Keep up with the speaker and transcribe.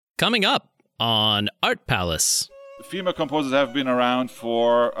Coming up on Art Palace. Female composers have been around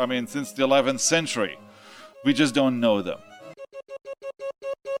for, since the 11th century. We just don't know them.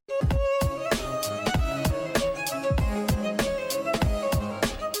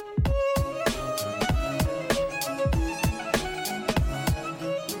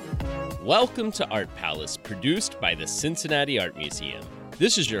 Welcome to Art Palace, produced by the Cincinnati Art Museum.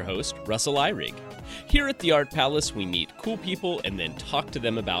 This is your host, Russell Eyrig. Here at the Art Palace, we meet cool people and then talk to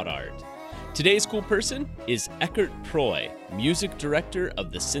them about art. Today's cool person is Eckart Proy, music director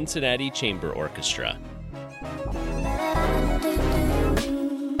of the Cincinnati Chamber Orchestra.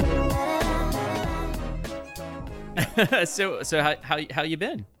 So how you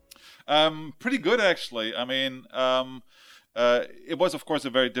been? Pretty good, actually. It was, of course, a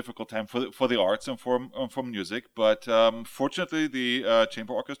very difficult time for the arts and for music, but fortunately, the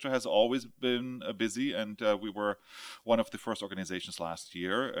Chamber Orchestra has always been busy, and we were one of the first organizations last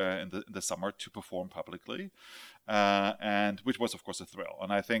year in the summer to perform publicly, and which was, of course, a thrill.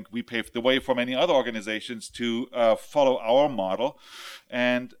 And I think we paved the way for many other organizations to follow our model,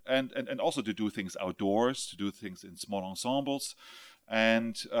 and also to do things outdoors, to do things in small ensembles.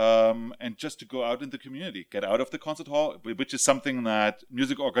 And just to go out in the community, get out of the concert hall, which is something that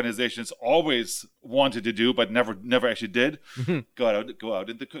music organizations always wanted to do, but never actually did. Mm-hmm. Go out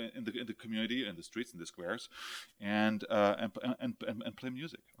in the community, in the streets, in the squares, and play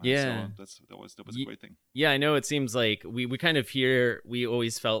music. Yeah, so that was a great thing. Yeah, I know. It seems like we kind of we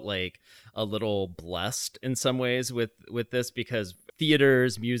always felt like a little blessed in some ways with this, because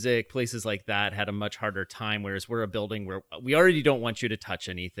theaters, music, places like that had a much harder time, whereas we're a building where we already don't want you to touch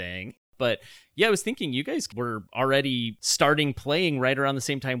anything. But yeah, I was thinking you guys were already starting playing right around the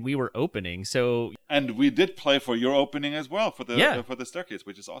same time we were opening. And we did play for your opening as well, for the staircase,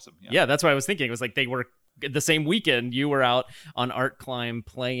 which is awesome. Yeah, that's what I was thinking. It was like they were the same weekend. You were out on Art Climb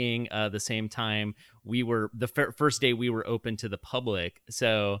playing the same time we were. The first day we were open to the public.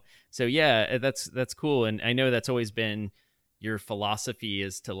 So yeah, that's cool. And I know that's always been your philosophy,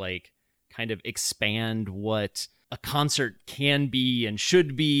 is to like kind of expand what a concert can be and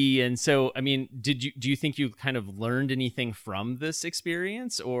should be. And so, do you think you kind of learned anything from this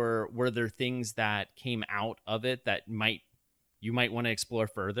experience, or were there things that came out of it that you might want to explore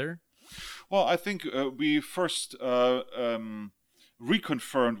further? Well, I think we first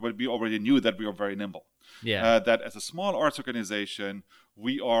reconfirmed what we already knew, that we are very nimble. Yeah. That as a small arts organization,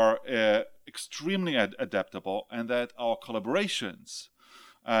 we are extremely adaptable, and that our collaborations,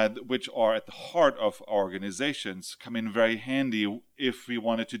 which are at the heart of our organizations, come in very handy if we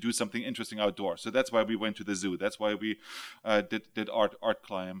wanted to do something interesting outdoors. So that's why we went to the zoo. That's why we did art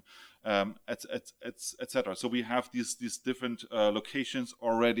climb, etc. So we have these different locations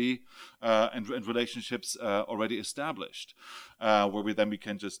already and relationships already established, where we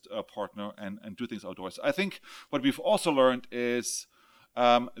can just partner and do things outdoors. I think what we've also learned is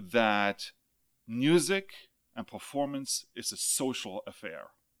that music and performance is a social affair.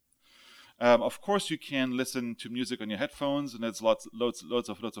 Of course, you can listen to music on your headphones, and it's loads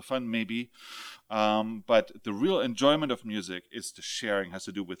of fun, maybe. But the real enjoyment of music is the sharing. Has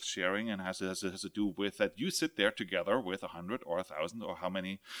to do with sharing, and has to do with that you sit there together with 100 or 1,000 or how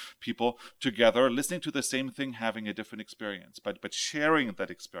many people together, listening to the same thing, having a different experience, but sharing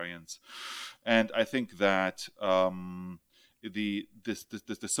that experience. And I think that the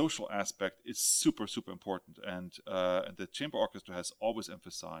social aspect is super important, and the Chamber Orchestra has always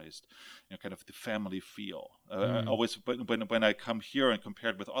emphasized, kind of the family feel. Always, when I come here and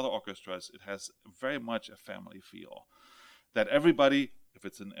compared with other orchestras, it has very much a family feel. That everybody, if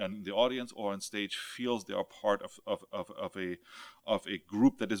it's in the audience or on stage, feels they are part of a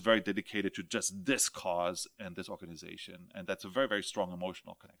group that is very dedicated to just this cause and this organization, and that's a very, very strong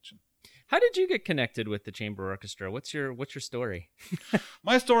emotional connection. How did you get connected with the Chamber Orchestra? What's your story?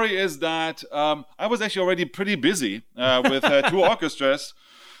 My story is that I was actually already pretty busy with two orchestras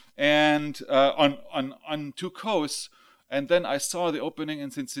and on two coasts. And then I saw the opening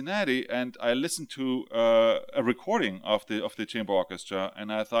in Cincinnati, and I listened to a recording of the Chamber Orchestra,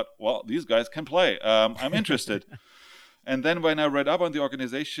 and I thought, well, these guys can play. I'm interested. And then when I read up on the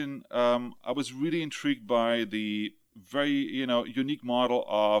organization, I was really intrigued by the very unique model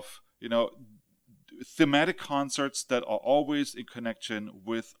of thematic concerts that are always in connection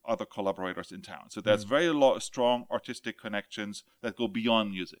with other collaborators in town. So there's very strong artistic connections that go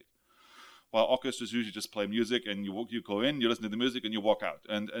beyond music. While orchestras usually just play music, and you go in, you listen to the music, and you walk out,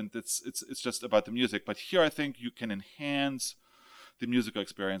 and it's just about the music. But here, I think you can enhance the musical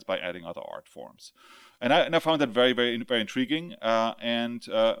experience by adding other art forms. And I found that very, very, very intriguing. And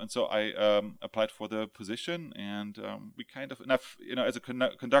so I applied for the position, and we kind of, as a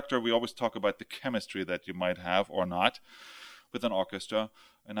conductor, we always talk about the chemistry that you might have or not with an orchestra.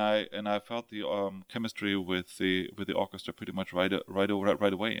 And I felt the chemistry with the orchestra pretty much right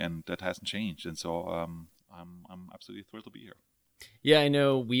away, and that hasn't changed. And so I'm absolutely thrilled to be here. Yeah, I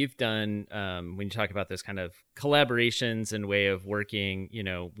know we've done, when you talk about those kind of collaborations and way of working,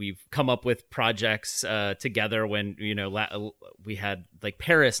 we've come up with projects together when, we had like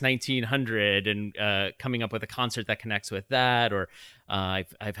Paris 1900 and coming up with a concert that connects with that, or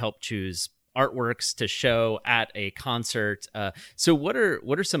I've helped choose artworks to show at a concert. So what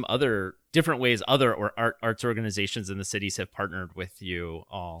are some other different ways other arts organizations in the cities have partnered with you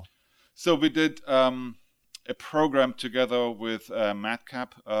all? So we did a program together with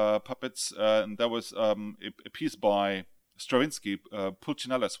Madcap Puppets, and that was a piece by Stravinsky,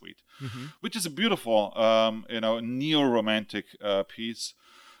 Pulcinella Suite, which is a beautiful, neo-romantic piece.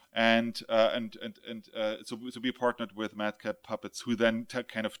 And so we partnered with Madcap Puppets, who then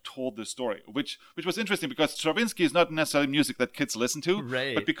kind of told the story, which was interesting because Stravinsky is not necessarily music that kids listen to,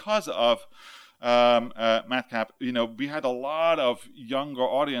 right? But because of Madcap, we had a lot of younger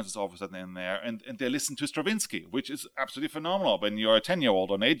audiences all of a sudden in there, and they listened to Stravinsky, which is absolutely phenomenal when you're a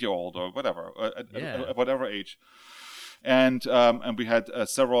 10-year-old or an 8-year-old or whatever, at whatever age. And we had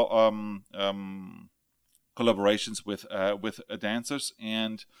several collaborations with dancers,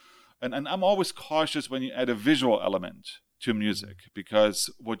 and I'm always cautious when you add a visual element to music, because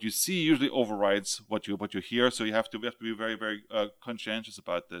what you see usually overrides what you hear. So we have to be very, very conscientious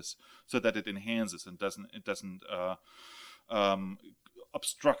about this, so that it enhances and doesn't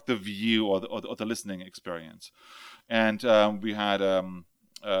obstruct the view or the listening experience. And we had a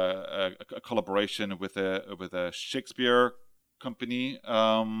collaboration with a Shakespeare company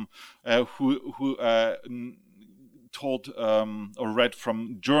who told or read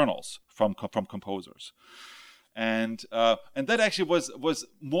from journals from composers. And that actually was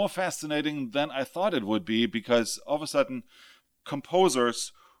more fascinating than I thought it would be, because all of a sudden,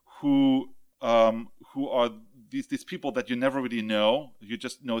 composers who are these people that you never really know, you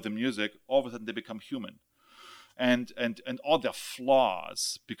just know the music, all of a sudden they become human, and all their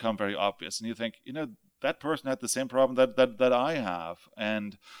flaws become very obvious, and you think, that person had the same problem that I have,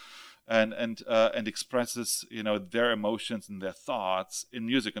 and expresses their emotions and their thoughts in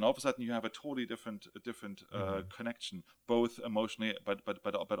music, and all of a sudden you have a totally different connection, both emotionally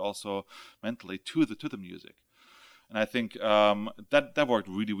but also mentally to the music. And I think that worked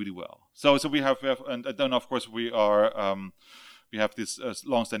really, really well. So we have and then of course we are we have this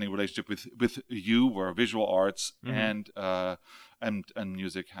long-standing relationship with you, where visual arts and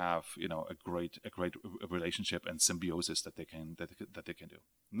music have a great relationship and symbiosis that they can do.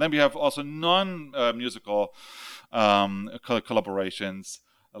 And then we have also non-musical collaborations,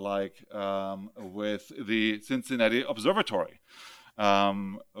 like with the Cincinnati Observatory,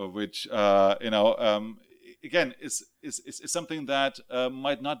 which again is something that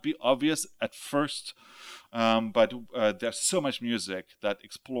might not be obvious at first, but there's so much music that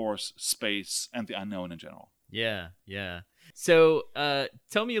explores space and the unknown in general. Yeah. So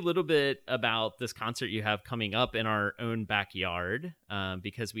tell me a little bit about this concert you have coming up in our own backyard,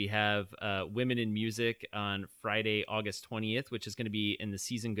 because we have Women in Music on Friday, August 20th, which is going to be in the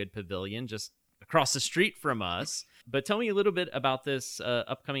Season Good Pavilion just across the street from us. But tell me a little bit about this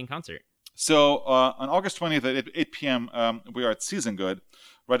upcoming concert. So on August 20th at 8 p.m., we are at Season Good,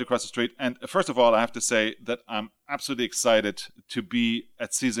 right across the street. And first of all, I have to say that I'm absolutely excited to be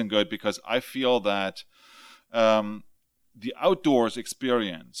at Season Good, because I feel that the outdoors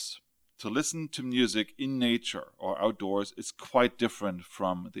experience, to listen to music in nature or outdoors, is quite different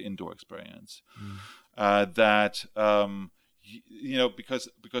from the indoor experience. Because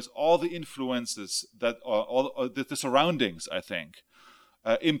all the influences that are all the surroundings, I think,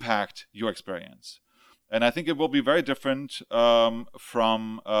 impact your experience. And I think it will be very different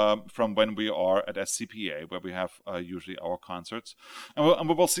from when we are at SCPA, where we have usually our concerts, and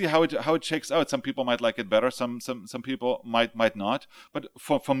we will see how it shakes out. Some people might like it better, some people might not. But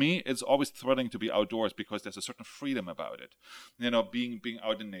for me, it's always thrilling to be outdoors, because there's a certain freedom about it. Being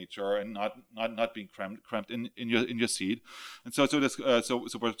out in nature and not being cramped in your seat. And so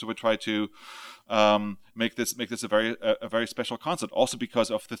we try to make this a very special concert, also because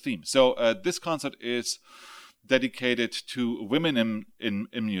of the theme. So this concert is dedicated to women in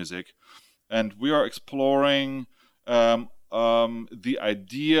music, and we are exploring the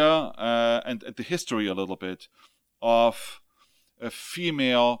idea and the history a little bit of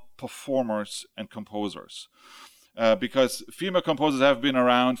female performers and composers. because female composers have been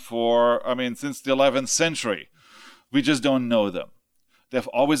around for, since the 11th century. We just don't know them. They've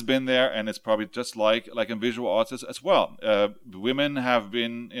always been there, and it's probably just like in visual arts as well. Women have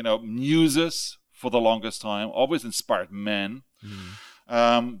been, muses for the longest time, always inspired men.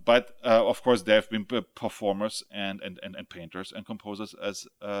 But of course, there have been performers and painters and composers as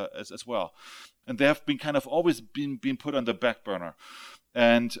well, and they have been kind of always been put on the back burner.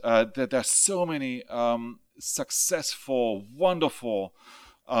 And there are so many successful, wonderful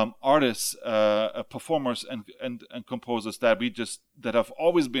artists, performers, and composers that have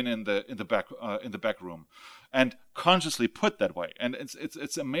always been in the back room, and consciously put that way. And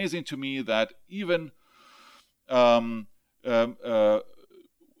it's amazing to me that even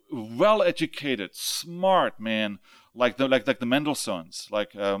well-educated, smart man like the Mendelssohns,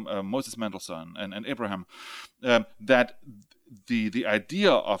 like Moses Mendelssohn and Abraham, that the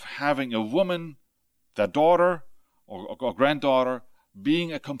idea of having a woman, their daughter or granddaughter,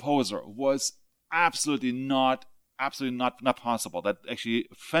 being a composer was absolutely not possible. That actually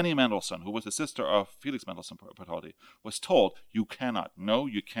Fanny Mendelssohn, who was the sister of Felix Mendelssohn Bartholdy, was told, you cannot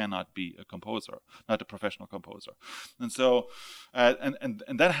be a composer, not a professional composer. And so and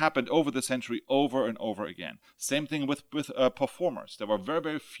that happened over the century, over and over again. Same thing with performers. There were very,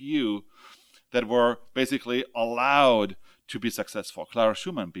 very few that were basically allowed to be successful, Clara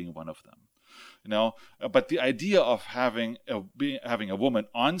Schumann being one of them. But the idea of having a woman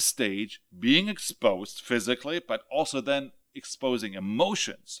on stage, being exposed physically, but also then exposing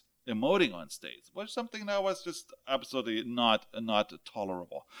emotions, emoting on stage, was something that was just absolutely not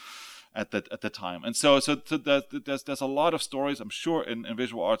tolerable at the time. And so there's a lot of stories, I'm sure, in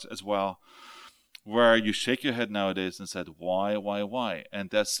visual arts as well, where you shake your head nowadays and said, why?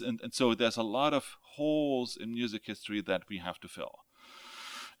 And so there's a lot of holes in music history that we have to fill.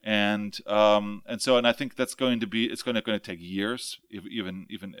 And I think it's going to take years,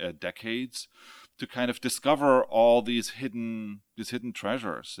 even decades, to kind of discover all these hidden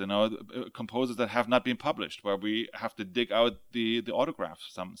treasures. Composers that have not been published, where we have to dig out the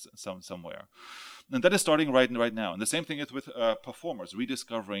autographs somewhere. And that is starting right now. And the same thing is with performers,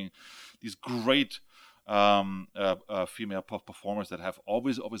 rediscovering these great female performers that have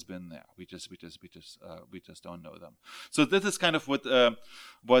always been there. We just don't know them. So this is kind of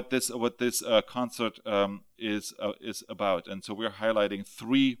what this concert is about. And so we're highlighting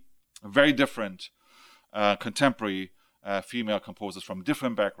three very different contemporary female composers from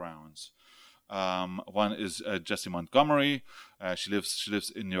different backgrounds. One is Jessie Montgomery. She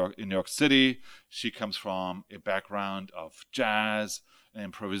lives in New York City. She comes from a background of jazz, and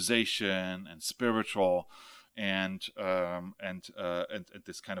improvisation, and spiritual, and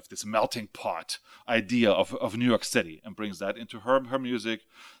this melting pot idea of New York City, and brings that into her music.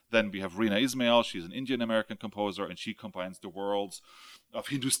 Then we have Rina Ismail. She's an Indian American composer, and she combines the worlds of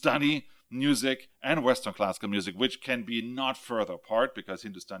Hindustani music and Western classical music, which can be not further apart, because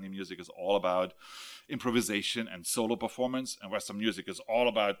Hindustani music is all about improvisation and solo performance, and Western music is all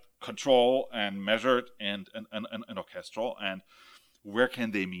about control and measured and orchestral. And where can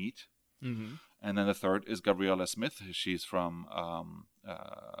they meet? Mm-hmm. And then the third is Gabriella Smith. She's from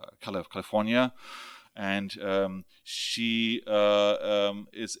California, and she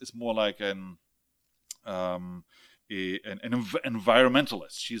is more like an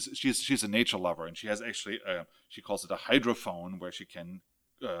environmentalist. She's a nature lover, and she has actually she calls it a hydrophone, where she can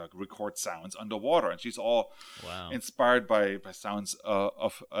record sounds underwater, and she's all inspired by sounds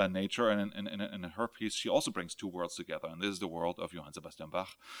of nature. And in her piece, she also brings two worlds together, and this is the world of Johann Sebastian Bach,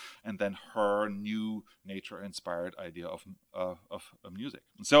 and then her new nature-inspired idea of music.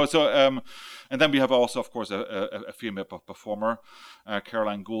 And then we have also, of course, a female performer,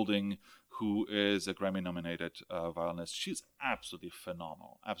 Caroline Goulding, who is a Grammy-nominated violinist. She's absolutely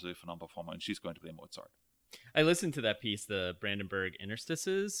phenomenal performer, and she's going to play Mozart. I listened to that piece, the Brandenburg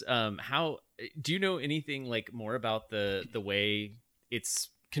Interstices. How do you know anything more about the way it's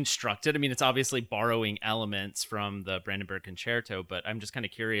constructed? I mean, it's obviously borrowing elements from the Brandenburg Concerto, but I'm just kind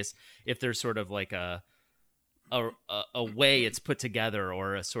of curious if there's sort of like a way it's put together,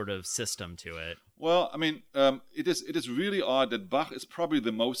 or a sort of system to it. Well, I mean, it is really odd that Bach is probably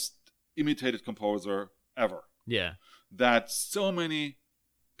the most imitated composer ever. Yeah. That so many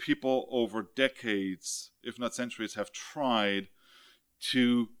people over decades, if not centuries, have tried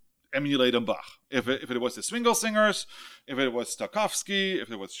to emulate a Bach. If it was the Swingle Singers, if it was Stokowski, if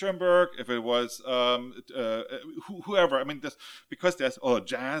it was Schoenberg, if it was whoever. I mean, because there's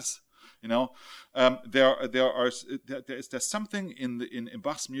jazz. You know, there's something in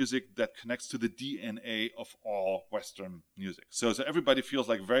Bach's music that connects to the DNA of all Western music. So everybody feels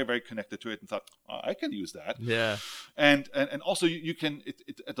like very, very connected to it and thought, oh, I can use that. Yeah. And also you can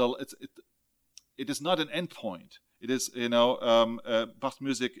it is not an end point. It is, Bach's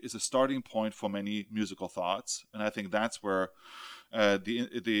music is a starting point for many musical thoughts, and I think that's where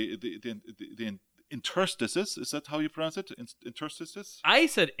the interstices, is that how you pronounce it? Interstices? I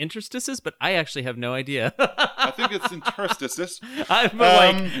said interstices, but I actually have no idea. I think it's interstices. I'm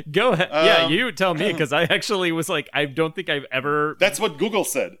like, go ahead. Yeah, you tell me, because I actually was like, I don't think I've ever. That's what Google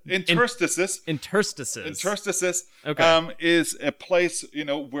said. Interstices. Interstices. Okay. Is a place,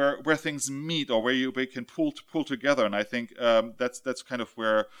 where things meet, or where you can pull together, and I think that's kind of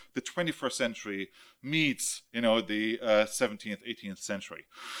where the 21st century meets, the 17th, 18th century,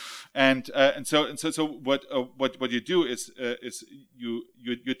 and so what you do is you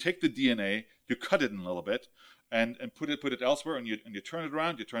take the DNA, you cut it in a little bit, and put it elsewhere, and you turn it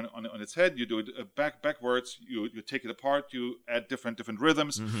around, you turn it on its head, you do it backwards, you take it apart, you add different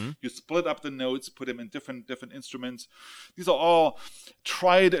rhythms, you split up the notes, put them in different instruments. These are all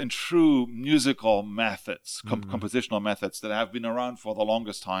tried and true musical methods, compositional methods that have been around for the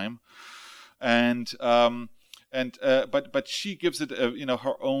longest time. But she gives it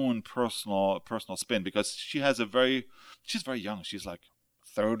her own personal spin, because she's very young. She's like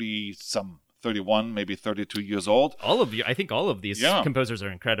 31, maybe 32 years old. I think all of these composers are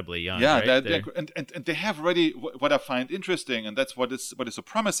incredibly young. Yeah, right? and they have already. What I find interesting, and that's what is so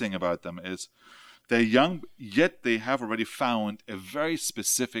promising about them, is they're young, yet they have already found a very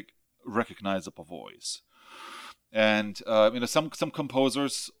specific, recognizable voice. And some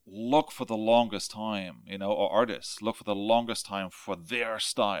composers look for the longest time, or artists look for the longest time for their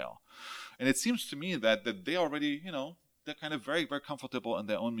style, and it seems to me that they already, they're kind of very, very comfortable in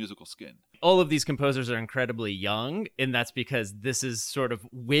their own musical skin. All of these composers are incredibly young, and that's because this is sort of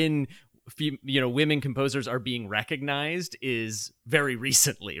when women composers are being recognized is very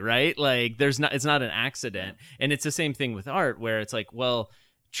recently, right? Like it's not an accident, and it's the same thing with art, where it's like, well,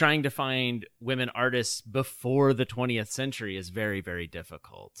 trying to find women artists before the 20th century is very, very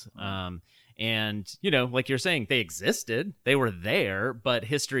difficult. And, like you're saying, they existed, they were there, but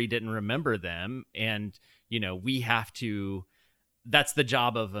history didn't remember them. And, we have to, that's the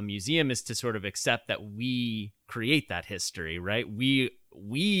job of a museum, is to sort of accept that we create that history, right?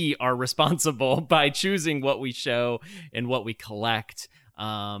 We are responsible by choosing what we show and what we collect.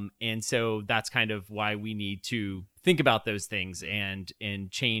 And so that's kind of why we need to think about those things and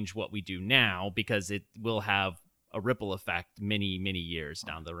change what we do now, because it will have a ripple effect many, many years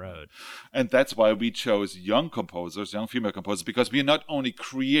down the road. And that's why we chose young female composers, because we not only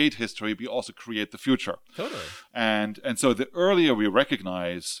create history, we also create the future. Totally. And so the earlier we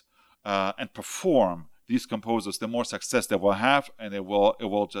recognize and perform these composers, the more success they will have, and it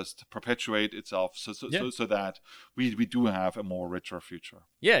will just perpetuate itself, so that we do have a more richer future.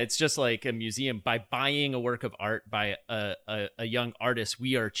 Yeah, it's just like a museum. By buying a work of art by a young artist,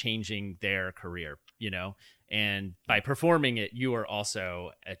 we are changing their career, and by performing it, you are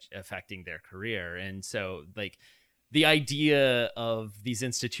also affecting their career. And so, like, the idea of these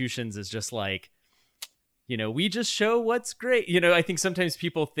institutions is just like, we just show what's great. I think sometimes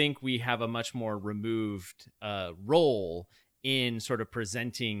people think we have a much more removed role in sort of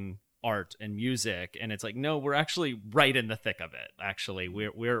presenting art and music, and it's like, no, we're actually right in the thick of it. Actually,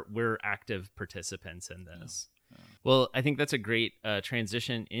 we're active participants in this. Yeah. Well, I think that's a great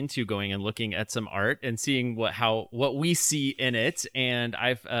transition into going and looking at some art and seeing what we see in it. And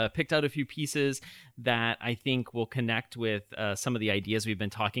I've picked out a few pieces that I think will connect with some of the ideas we've been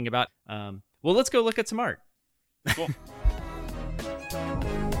talking about. Well, let's go look at some art. Cool.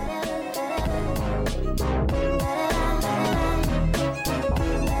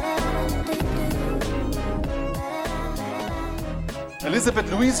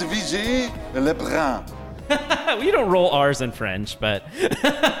 Elisabeth Louise Vigée Lebrun. We don't roll R's in French, but she's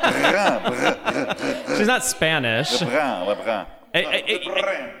not Spanish. Lebrun.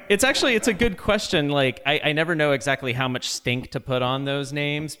 It's a good question. Like, I never know exactly how much stink to put on those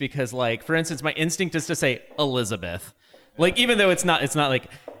names, because, like, for instance, my instinct is to say Elizabeth, like, even though it's not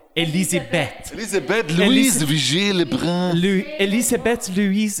like Elisabeth Louise Vigée Lebrun. Elisabeth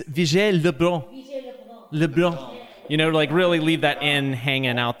Louise Vigée Lebrun. Like, really leave that N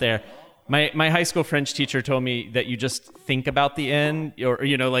hanging out there. My high school French teacher told me that you just think about the N, or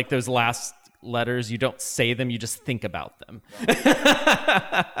like those last letters. You don't say them, you just think about them.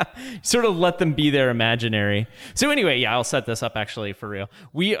 Sort of let them be there imaginary. So anyway, yeah, I'll set this up actually for real.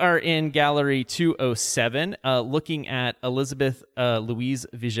 We are in Gallery 207, looking at Elizabeth Louise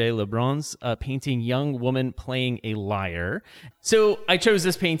Vigée-Lebrun's painting Young Woman Playing a Lyre. So I chose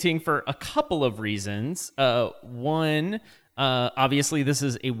this painting for a couple of reasons. One, obviously, this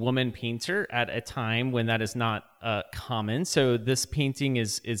is a woman painter at a time when that is not common. So this painting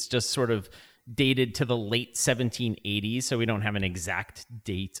is just sort of dated to the late 1780s, so we don't have an exact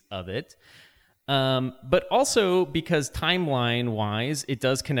date of it. But also because timeline-wise, it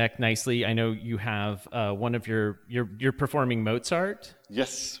does connect nicely. I know you have one of you're performing Mozart.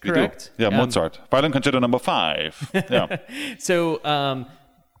 Yes, correct? We do. Yeah, Mozart. Violin Concerto number 5. Yeah. So,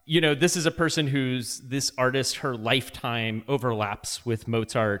 this is a person this artist, her lifetime overlaps with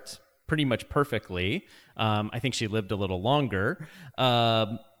Mozart pretty much perfectly. I think she lived a little longer.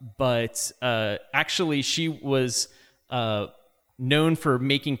 But actually, she was known for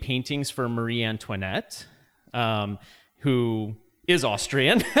making paintings for Marie Antoinette, who is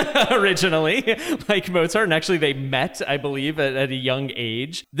Austrian originally, like Mozart. And actually they met, I believe, at a young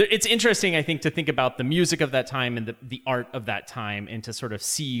age. It's interesting, I think, to think about the music of that time and the art of that time and to sort of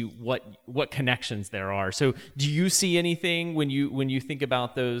see what connections there are. So do you see anything when you think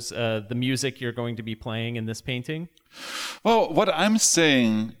about those, the music you're going to be playing in this painting? Well, what I'm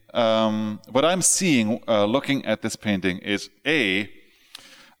seeing looking at this painting is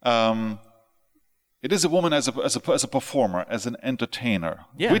it is a woman as a performer, as an entertainer,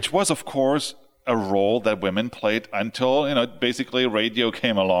 which was, of course, a role that women played until basically radio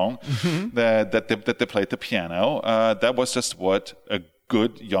came along. That they played the piano. That was just what a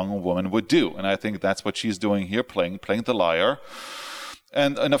good young woman would do, and I think that's what she's doing here, playing the lyre.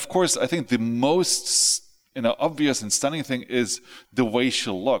 And of course, I think the most obvious and stunning thing is the way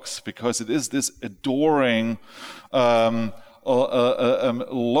she looks, because it is this adoring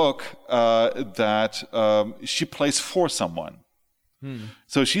look that she plays for someone.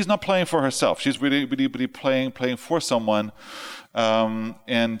 So she's not playing for herself. She's really playing for someone. Then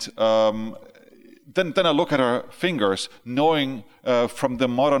I look at her fingers, knowing from the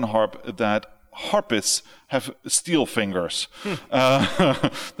modern harp that harpists have steel fingers.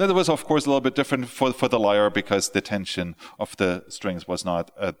 That was, of course, a little bit different for the lyre, because the tension of the strings was not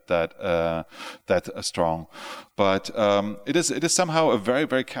that strong. But it is somehow a very,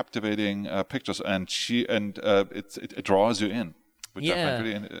 very captivating picture, and it draws you in. Which I find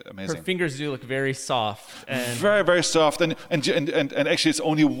really amazing. Her fingers do look very soft. Very, very soft. And actually it's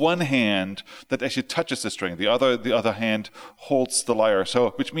only one hand that actually touches the string. The other hand holds the lyre.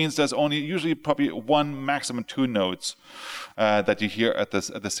 So, which means there's only usually probably one, maximum 2 notes that you hear at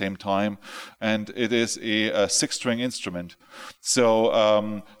the same time. And it is a 6-string instrument.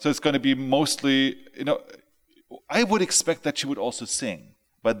 So it's going to be mostly, I would expect that she would also sing.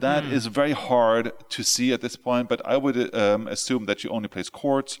 But that is very hard to see at this point. But I would assume that she only plays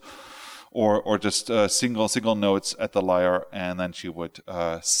chords or just single notes at the lyre, and then she would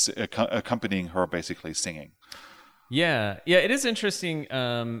accompanying her basically singing. Yeah, it is interesting.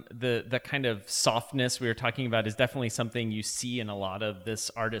 The kind of softness we were talking about is definitely something you see in a lot of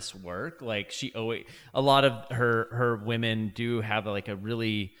this artist's work. Like a lot of her women do have like a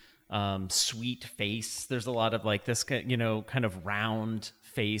really sweet face. There's a lot of like this kind of round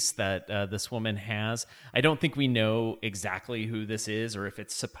face that this woman has. I don't think we know exactly who this is, or if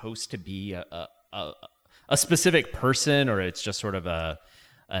it's supposed to be a specific person, or it's just sort of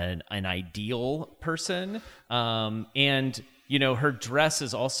an ideal person. And her dress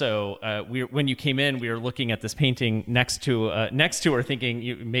is also. When you came in, we were looking at this painting next to her,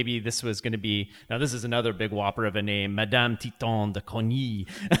 thinking maybe this was going to be. Now this is another big whopper of a name, Madame Titon de Cogny.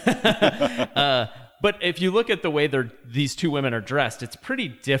 But if you look at the way these two women are dressed, it's pretty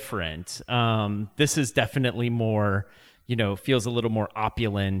different. This is definitely more, feels a little more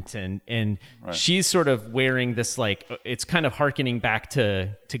opulent, and right. She's sort of wearing this, like, it's kind of hearkening back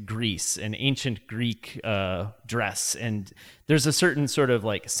to Greece, an ancient Greek dress, and there's a certain sort of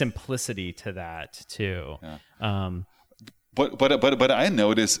like simplicity to that too. Yeah. But I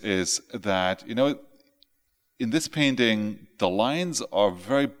notice is that in this painting, the lines are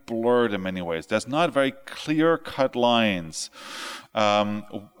very blurred in many ways. There's not very clear-cut lines.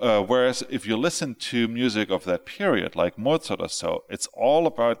 Whereas if you listen to music of that period, like Mozart or so, it's all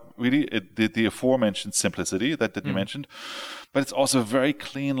about really the aforementioned simplicity that you mentioned, but it's also very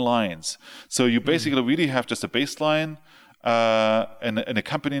clean lines. So you basically really have just a bass line, an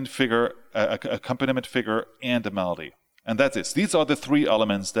accompaniment figure, and a melody. And that's it. These are the three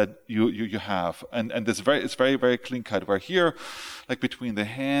elements that you have, and it's very very clean cut. Where here, like between the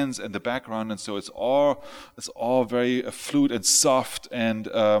hands and the background, and so it's all very fluid and soft, and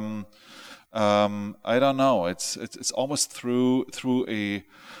I don't know. It's almost through a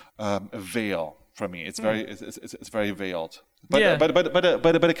veil for me. It's very veiled. But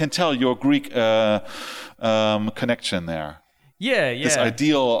but I can tell your Greek connection there. Yeah. This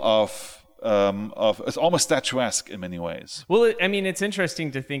ideal of it's almost statuesque in many ways. Well, I mean, it's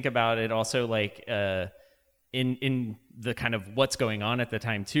interesting to think about it also, like in the kind of what's going on at the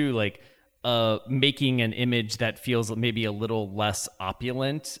time too, like making an image that feels maybe a little less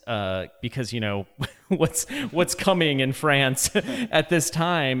opulent, because what's coming in France at this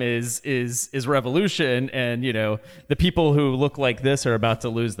time is revolution, and the people who look like this are about to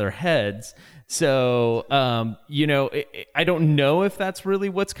lose their heads. So, I don't know if that's really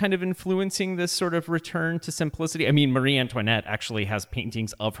what's kind of influencing this sort of return to simplicity. I mean, Marie Antoinette actually has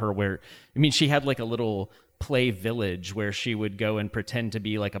paintings of her where, she had like a little play village where she would go and pretend to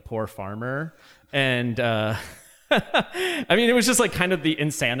be like a poor farmer. And, it was just like kind of the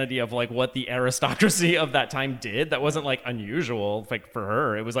insanity of like what the aristocracy of that time did. That wasn't like unusual, like for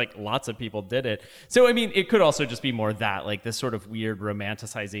her. It was like lots of people did it. So, it could also just be more that, like this sort of weird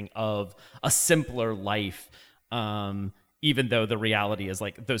romanticizing of a simpler life, even though the reality is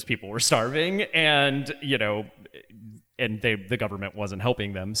like those people were starving and, and the government wasn't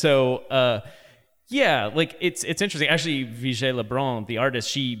helping them. So, like it's interesting. Actually, Vigée Lebrun, the artist,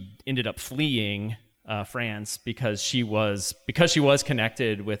 she ended up fleeing France because she was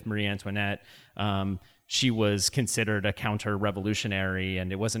connected with Marie Antoinette. She was considered a counter-revolutionary,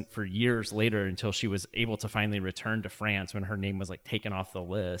 and it wasn't for years later until she was able to finally return to France when her name was like taken off the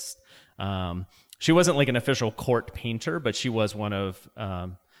list. She wasn't like an official court painter, but she was one of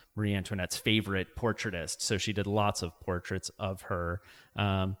Marie Antoinette's favorite portraitists. So she did lots of portraits of her.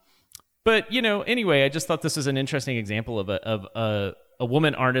 But anyway, I just thought this was an interesting example of a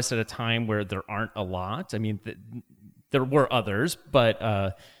woman artist at a time where there aren't a lot. There were others,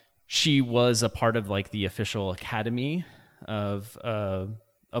 but she was a part of like the official Academy of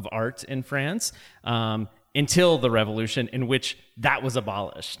art in France until the Revolution, in which that was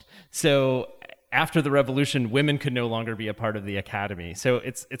abolished. So after the Revolution, women could no longer be a part of the Academy. So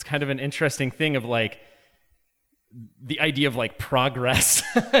it's kind of an interesting thing of like the idea of like progress.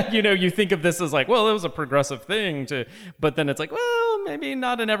 You think of this as like, well, it was a progressive thing but then it's like, well, maybe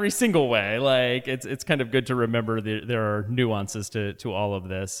not in every single way. Like it's kind of good to remember there are nuances to all of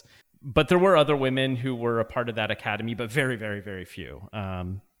this. But there were other women who were a part of that academy, but very, very, very few.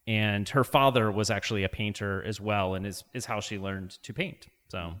 And her father was actually a painter as well, and is how she learned to paint.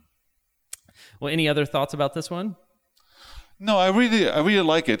 So, well, any other thoughts about this one? No, I really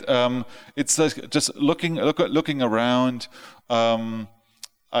like it. It's like just looking around. I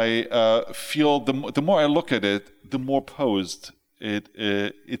feel the more I look at it, the more posed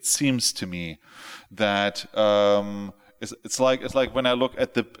it seems to me that it's like when I look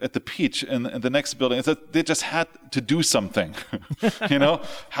at the peach in the next building. It's that they just had to do something.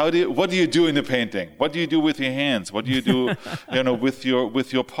 What do you do in the painting? What do you do with your hands? What do you do with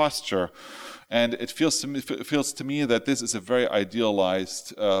your posture? And it feels to me that this is a very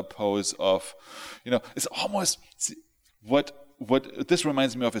idealized pose of, it's almost what this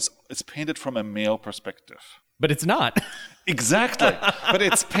reminds me of is it's painted from a male perspective. But it's not. Exactly. But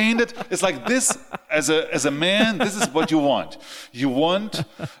it's painted. It's like this as a man. This is what you want. You want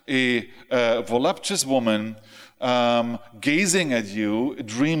a voluptuous woman gazing at you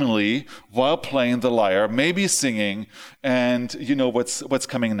dreamily while playing the lyre, maybe singing, and what's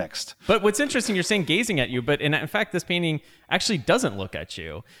coming next. But what's interesting, you're saying gazing at you, but in fact, this painting actually doesn't look at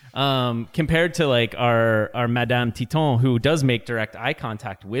you. Compared to like our Madame Titon, who does make direct eye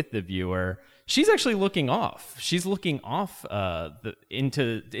contact with the viewer, she's actually looking off. She's looking off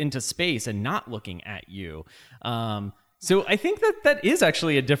into space and not looking at you. So I think that is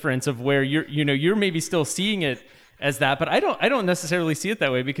actually a difference of where you're maybe still seeing it as that, but I don't necessarily see it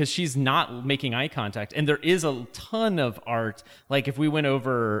that way because she's not making eye contact. And there is a ton of art. Like if we went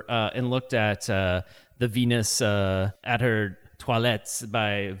over and looked at the Venus at her toilettes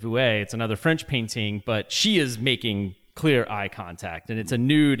by Vouet, it's another French painting, but she is making clear eye contact, and it's a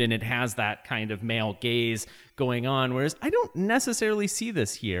nude, and it has that kind of male gaze going on, whereas I don't necessarily see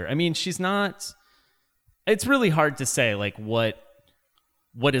this here. She's not. It's really hard to say like what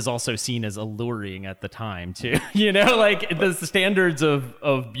is also seen as alluring at the time too. Like the standards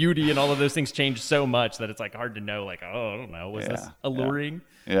of beauty and all of those things change so much that it's like hard to know like, oh, I don't know, was this alluring?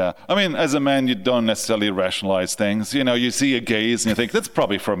 Yeah. As a man, you don't necessarily rationalize things. You see a gaze and you think that's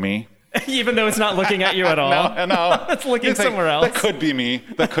probably for me. Even though it's not looking at you at all. No. It's looking somewhere else. That could be me.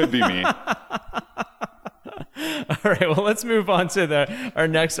 All right, well, let's move on to our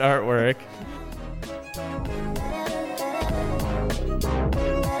next artwork.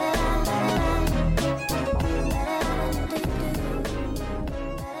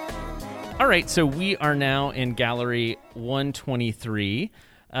 All right, so we are now in Gallery 123,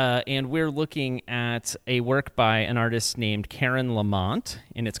 and we're looking at a work by an artist named Karen Lamont,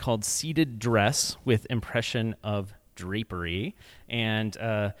 and it's called Seated Dress with Impression of Drapery. And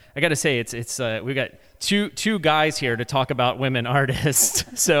I got to say, it's we've got two guys here to talk about women artists.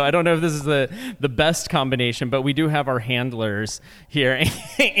 So I don't know if this is the best combination, but we do have our handlers here,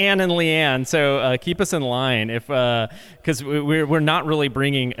 Anne and Leanne. So keep us in line, because we're not really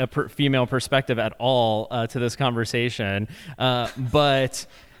bringing a female perspective at all to this conversation, but.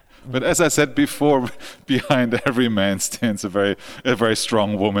 But as I said before, behind every man stands a very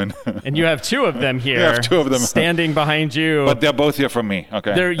strong woman. And you have two of them here. You have two of them standing behind you. But they're both here for me.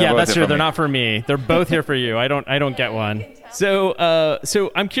 Okay. That's true. They're not for me. They're both here for you. I don't get one. So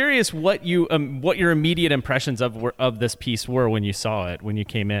I'm curious what your immediate impressions of this piece were when you saw it, when you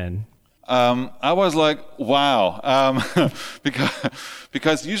came in. I was like, wow,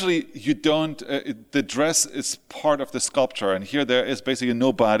 because usually you don't. The dress is part of the sculpture, and here there is basically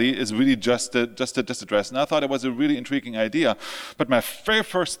no body. It's really just a dress. And I thought it was a really intriguing idea. But my very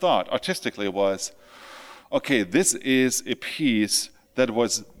first thought, artistically, was, okay, this is a piece that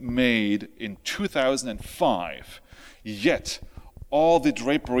was made in 2005, yet all the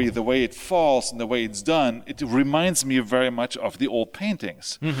drapery, the way it falls and the way it's done, it reminds me very much of the old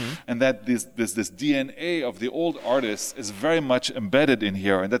paintings. Mm-hmm. And that this DNA of the old artists is very much embedded in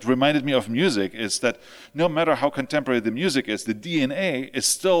here. And that reminded me of music, is that no matter how contemporary the music is, the DNA is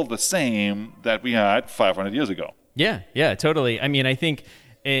still the same that we had 500 years ago. Yeah, totally. I mean, I think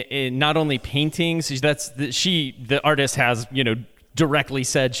not only paintings, the artist has, directly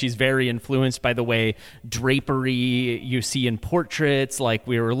said she's very influenced by the way drapery you see in portraits, like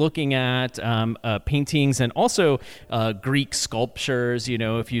we were looking at, paintings, and also Greek sculptures.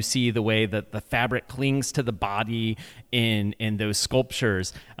 If you see the way that the fabric clings to the body in those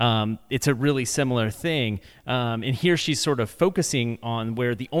sculptures, it's a really similar thing. And here she's sort of focusing on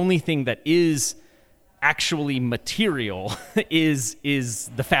where the only thing that is actually material is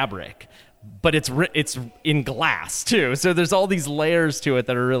the fabric. But it's in glass too, so there's all these layers to it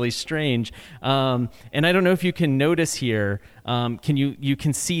that are really strange. And I don't know if you can notice here. You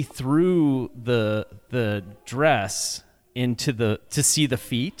can see through the dress to see the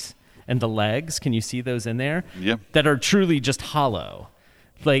feet and the legs. Can you see those in there? Yeah. That are truly just hollow.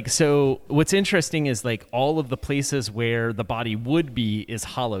 So what's interesting is all of the places where the body would be is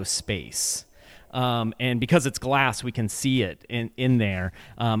hollow space. And because it's glass, we can see it in there.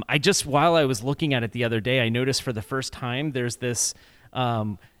 While I was looking at it the other day, I noticed for the first time there's this.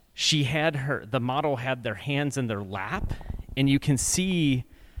 The model had their hands in their lap, and you can see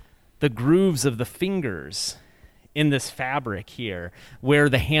the grooves of the fingers in this fabric here, where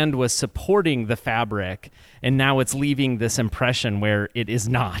the hand was supporting the fabric, and now it's leaving this impression where it is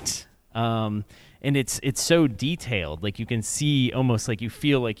not. And it's so detailed, you can see almost you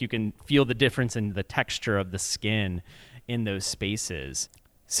can feel the difference in the texture of the skin in those spaces.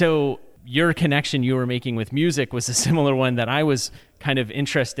 So your connection you were making with music was a similar one that I was kind of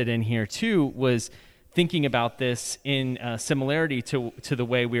interested in here too, was thinking about this in similarity to the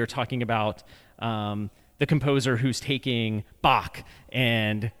way we were talking about the composer who's taking Bach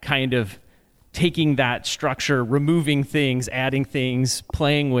and kind of taking that structure, removing things, adding things,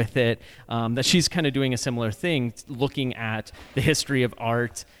 playing with it, that she's kind of doing a similar thing, looking at the history of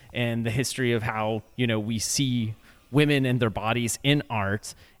art and the history of how, we see women and their bodies in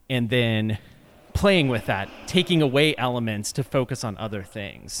art, and then playing with that, taking away elements to focus on other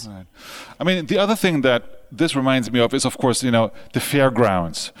things. Right. I mean, the other thing that this reminds me of is, of course, the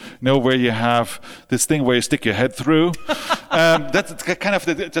fairgrounds, where you have this thing where you stick your head through. That's kind of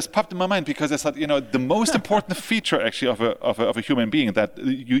it just popped in my mind, because I thought, the most important feature actually of a human being that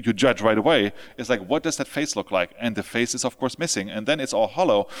you judge right away is what does that face look like? And the face is, of course, missing, and then it's all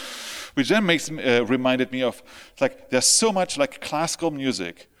hollow, which then reminded me of there's so much classical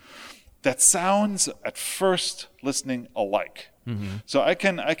music that sounds at first listening alike. Mm-hmm. So I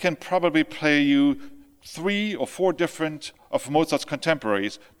can probably play you 3 or 4 different of Mozart's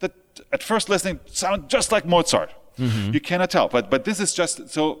contemporaries that at first listening sound just like Mozart. You cannot tell. But this is just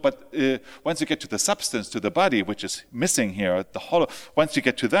so. But once you get to the substance, to the body, which is missing here, the hollow. Once you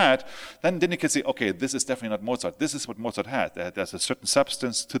get to that, then you can see, okay, this is definitely not Mozart. This is what Mozart had. There's a certain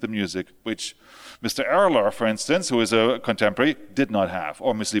substance to the music, which Mr. Erler, for instance, who is a contemporary, did not have,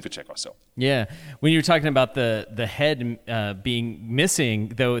 or Mysliveček also. Yeah, when you're talking about the head being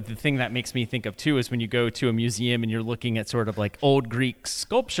missing, though, the thing that makes me think of too is when you go to a museum and you're looking at sort of like old Greek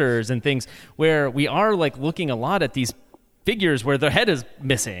sculptures and things where we are like looking a lot at these figures where their head is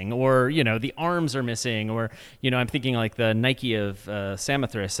missing, or the arms are missing, or I'm thinking like the Nike of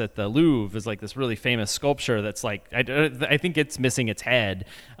Samothrace at the Louvre is like this really famous sculpture that's like I think it's missing its head.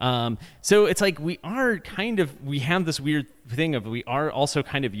 So it's like we have this weird thing of we are also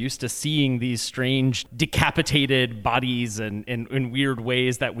kind of used to seeing these strange decapitated bodies and in weird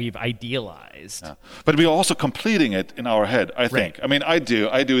ways that we've idealized. Yeah. But we're also completing it in our head, I think. Right. I mean, I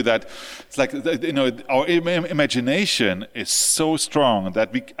do that. It's like, our imagination is so strong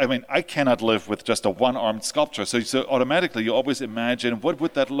that I cannot live with just a one-armed sculpture. So automatically you always imagine what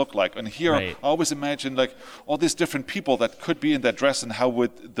would that look like. And here I always imagine like all these different people that could be in that dress, and how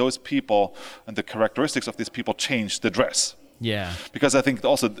would those people and the characteristics of these people change the dress. Yeah. Because I think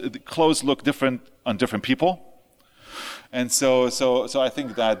also the clothes look different on different people. And so I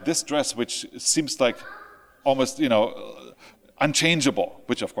think that this dress, which seems like almost, unchangeable,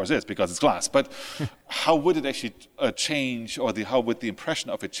 which of course is because it's glass, but how would it actually change, or how would the impression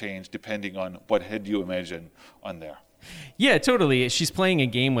of it change depending on what head you imagine on there? Yeah, totally. She's playing a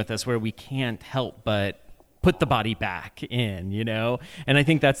game with us where we can't help but put the body back in, And I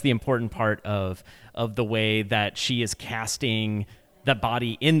think that's the important part of the way that she is casting the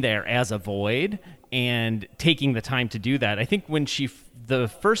body in there as a void and taking the time to do that. I think when the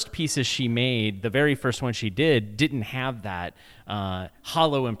first pieces she made, the very first one she didn't have that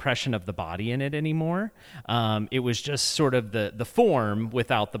hollow impression of the body in it anymore. It was just sort of the form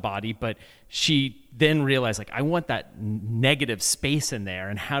without the body, but she then realized, like, I want that negative space in there,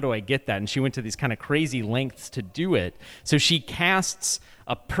 and how do I get that? And she went to these kind of crazy lengths to do it. So she casts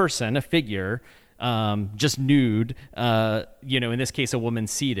a person, a figure, just nude, in this case, a woman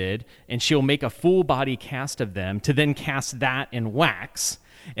seated, and she'll make a full body cast of them to then cast that in wax.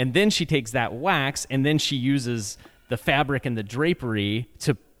 And then she takes that wax and then she uses the fabric and the drapery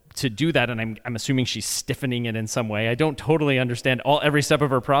to do that. And I'm assuming she's stiffening it in some way. I don't totally understand every step of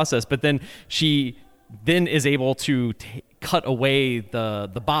her process, but then she then is able to cut away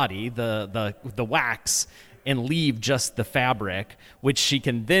the body, the wax, and leave just the fabric, which she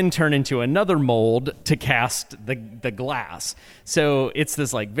can then turn into another mold to cast the glass. So it's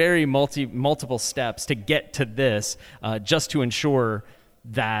this like very multiple steps to get to this, just to ensure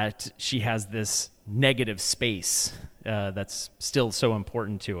that she has this negative space that's still so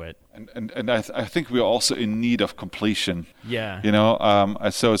important to it. And I think we're also in need of completion. Yeah.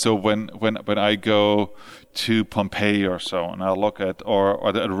 So when I go to Pompeii or so, and I look at or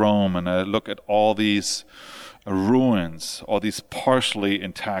at Rome, and I look at all these ruins, all these partially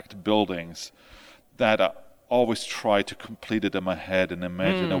intact buildings, that I always try to complete it in my head and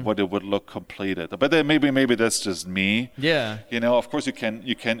imagine what it would look completed. But then maybe that's just me. Yeah. Of course you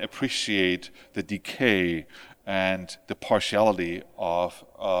can appreciate the decay and the partiality of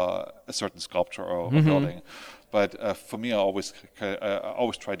a certain sculpture or a building, but for me, I always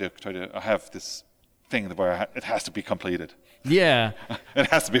try to have this thing where it has to be completed. Yeah, it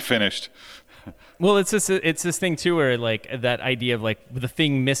has to be finished. Well, it's this thing too, where like that idea of like the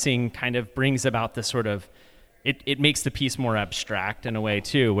thing missing kind of brings about this sort of. It makes the piece more abstract in a way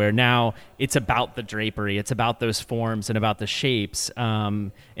too, where now it's about the drapery, it's about those forms and about the shapes,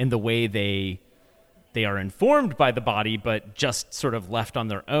 and the way they are informed by the body, but just sort of left on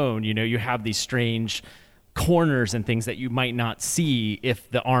their own. You have these strange corners and things that you might not see if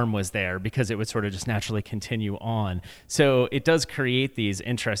the arm was there, because it would sort of just naturally continue on. So it does create these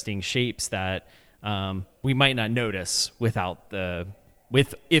interesting shapes that we might not notice if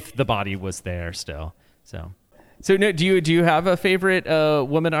the body was there still. So no, do you have a favorite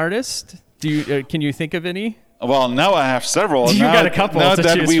woman artist? Can you think of any? Well, now I have several. You got a couple now to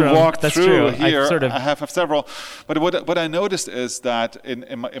that choose we from. walked That's through true. here, I have several. But what I noticed is that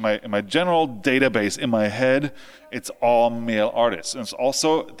in my general database in my head, it's all male artists. And it's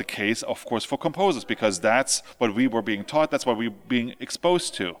also the case, of course, for composers, because that's what we were being taught. That's what we were being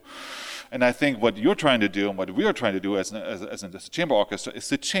exposed to. And I think what you're trying to do and what we are trying to do as a chamber orchestra is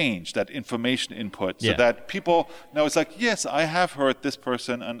to change that information input so that people know it's like, yes, I have heard this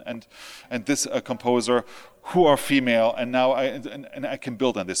person and this composer who are female, and now I can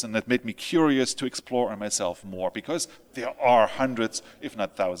build on this, and that made me curious to explore on myself more, because there are hundreds, if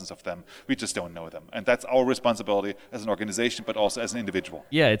not thousands of them. We just don't know them, and that's our responsibility as an organization, but also as an individual.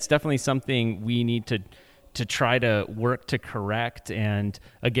 Yeah, it's definitely something we need to try to work to correct, and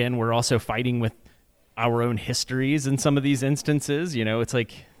again, we're also fighting with our own histories in some of these instances. You know, it's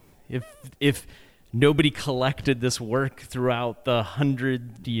like if nobody collected this work throughout the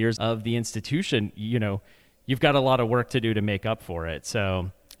 100 years of the institution, you know, you've got a lot of work to do to make up for it.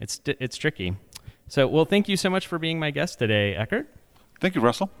 So it's tricky. So, well, thank you so much for being my guest today, Eckart. Thank you,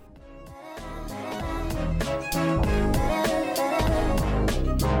 Russell.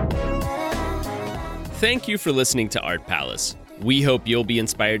 Thank you for listening to Art Palace. We hope you'll be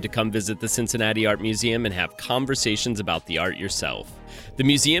inspired to come visit the Cincinnati Art Museum and have conversations about the art yourself. The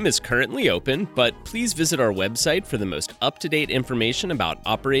museum is currently open, but please visit our website for the most up-to-date information about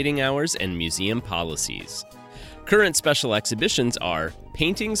operating hours and museum policies. Current special exhibitions are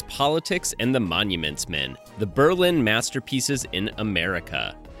Paintings, Politics, and the Monuments Men, the Berlin Masterpieces in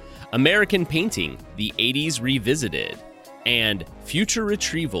America, American Painting, the 80s Revisited, and Future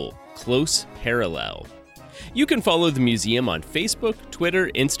Retrieval, Close Parallel. You can follow the museum on Facebook, Twitter,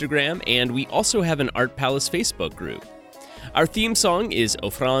 Instagram, and we also have an Art Palace Facebook group. Our theme song is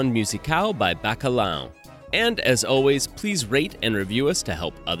Offrande Musicale by Bacalao. And as always, please rate and review us to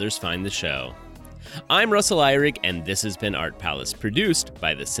help others find the show. I'm Russell Eyrig, and this has been Art Palace, produced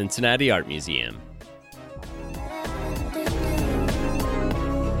by the Cincinnati Art Museum.